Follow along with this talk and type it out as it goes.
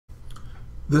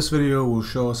This video will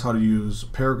show us how to use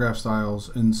paragraph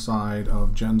styles inside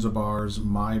of Jenzabar's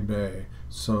myBay.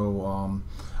 So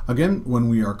again, when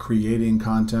we are creating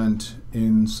content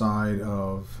inside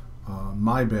of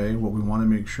myBay, what we want to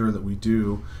make sure that we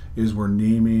do is we're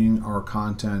naming our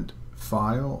content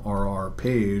file or our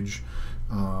page.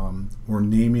 We're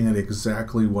naming it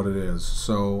exactly what it is.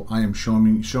 So I am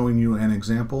showing you an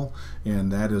example,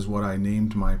 and that is what I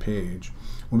named my page.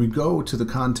 When we go to the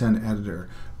content editor,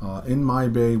 in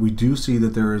myBay, we do see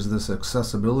that there is this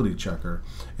accessibility checker.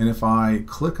 And if I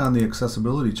click on the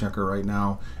accessibility checker right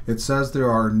now, it says there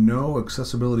are no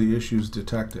accessibility issues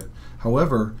detected.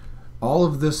 However, all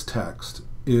of this text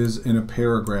is in a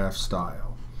paragraph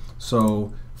style.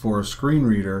 So for a screen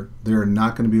reader, they're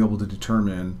not going to be able to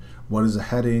determine what is a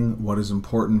heading, what is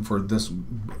important for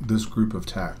this group of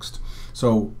text.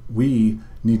 So we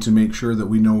need to make sure that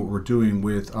we know what we're doing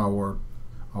with our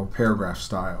paragraph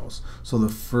styles. So the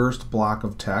first block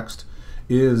of text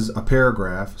is a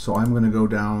paragraph, so I'm going to go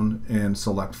down and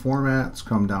select formats,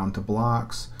 come down to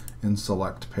blocks, and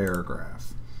select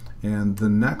paragraph. And the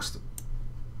next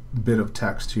bit of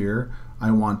text here,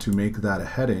 I want to make that a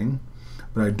heading,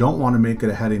 but I don't want to make it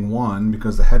a heading 1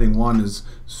 because the heading 1 is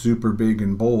super big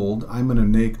and bold. I'm going to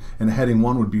make, and a heading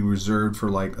 1 would be reserved for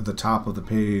like at the top of the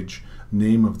page,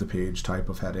 name of the page type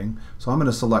of heading. So I'm going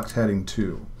to select heading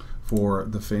 2 for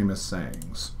the famous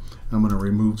sayings. I'm going to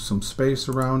remove some space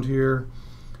around here,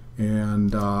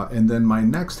 and then my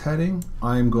next heading,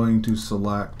 I'm going to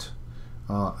select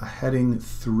a heading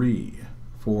 3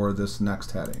 for this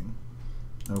next heading.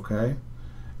 Okay,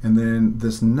 and then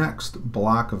this next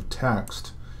block of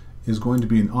text is going to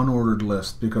be an unordered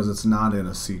list because it's not in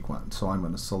a sequence. So I'm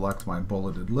going to select my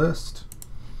bulleted list.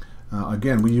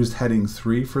 Again, we used heading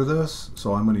 3 for this,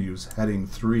 so I'm going to use heading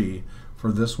 3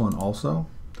 for this one also,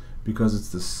 because it's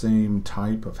the same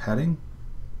type of heading,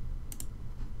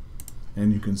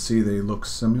 and you can see they look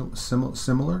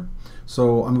similar.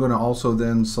 So I'm going to also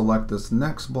then select this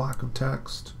next block of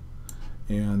text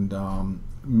and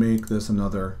make this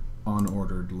another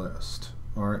unordered list,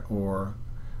 or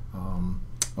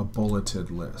a bulleted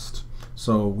list,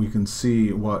 so we can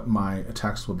see what my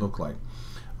text would look like.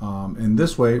 In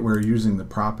this way, we're using the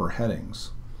proper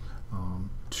headings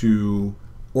to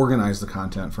organize the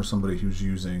content for somebody who's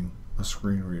using a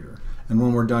screen reader. And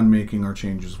when we're done making our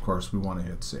changes, of course, we want to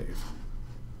hit save.